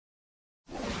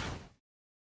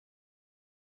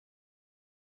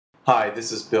Hi,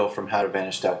 this is Bill from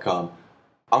HowToVanish.com.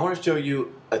 I want to show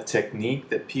you a technique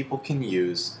that people can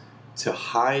use to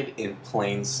hide in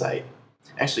plain sight.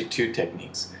 Actually, two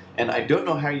techniques. And I don't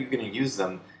know how you're going to use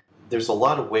them. There's a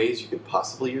lot of ways you could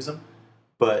possibly use them,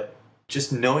 but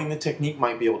just knowing the technique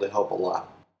might be able to help a lot.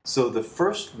 So the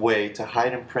first way to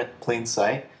hide in plain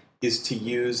sight is to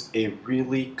use a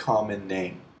really common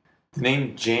name. The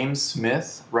name James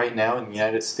Smith right now in the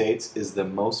United States is the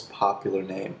most popular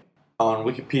name. On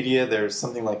Wikipedia, there's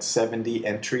something like 70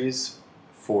 entries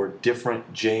for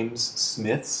different James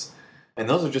Smiths, and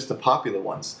those are just the popular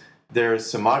ones. There's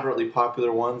some moderately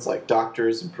popular ones like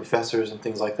doctors and professors and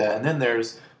things like that, and then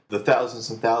there's the thousands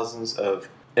and thousands of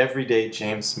everyday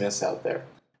James Smiths out there.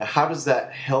 Now, how does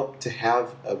that help to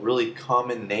have a really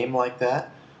common name like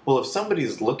that? Well, if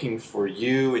somebody's looking for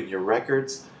you and your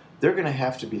records, they're going to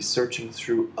have to be searching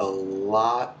through a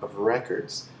lot of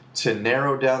records to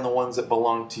narrow down the ones that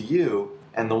belong to you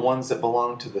and the ones that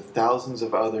belong to the thousands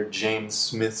of other James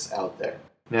Smiths out there.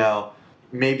 Now,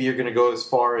 maybe you're going to go as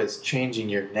far as changing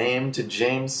your name to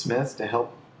James Smith to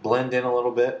help blend in a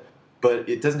little bit, but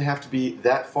it doesn't have to be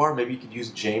that far. Maybe you could use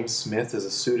James Smith as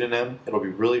a pseudonym. It'll be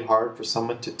really hard for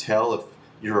someone to tell if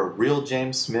you're a real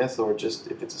James Smith or just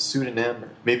if it's a pseudonym. Or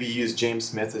maybe you use James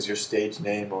Smith as your stage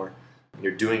name, or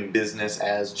you're doing business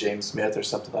as James Smith or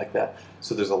something like that.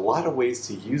 So there's a lot of ways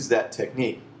to use that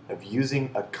technique of using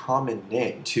a common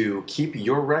name to keep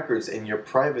your records and your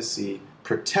privacy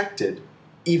protected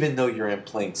even though you're in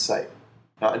plain sight.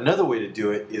 Now, another way to do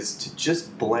it is to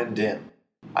just blend in.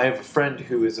 I have a friend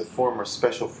who is a former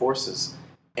Special Forces,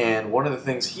 and one of the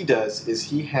things he does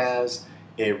is he has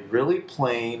a really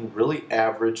plain, really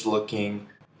average looking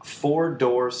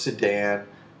 4-door sedan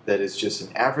that is just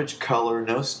an average color,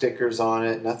 no stickers on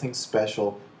it, nothing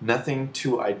special, nothing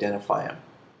to identify him.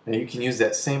 Now you can use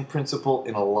that same principle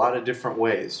in a lot of different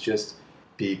ways. Just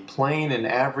be plain and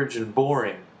average and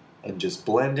boring and just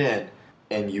blend in,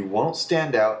 and you won't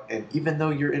stand out, and even though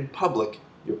you're in public,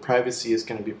 your privacy is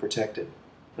going to be protected.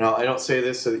 Now, I don't say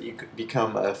this so that you could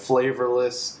become a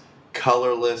flavorless,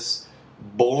 colorless,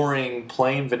 boring,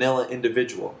 plain vanilla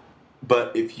individual.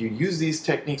 But if you use these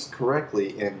techniques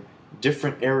correctly in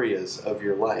different areas of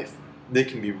your life, they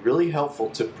can be really helpful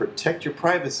to protect your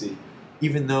privacy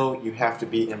even though you have to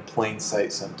be in plain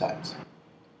sight sometimes.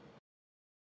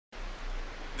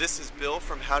 This is Bill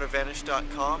from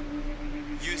HowToVanish.com.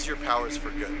 Use your powers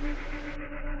for good.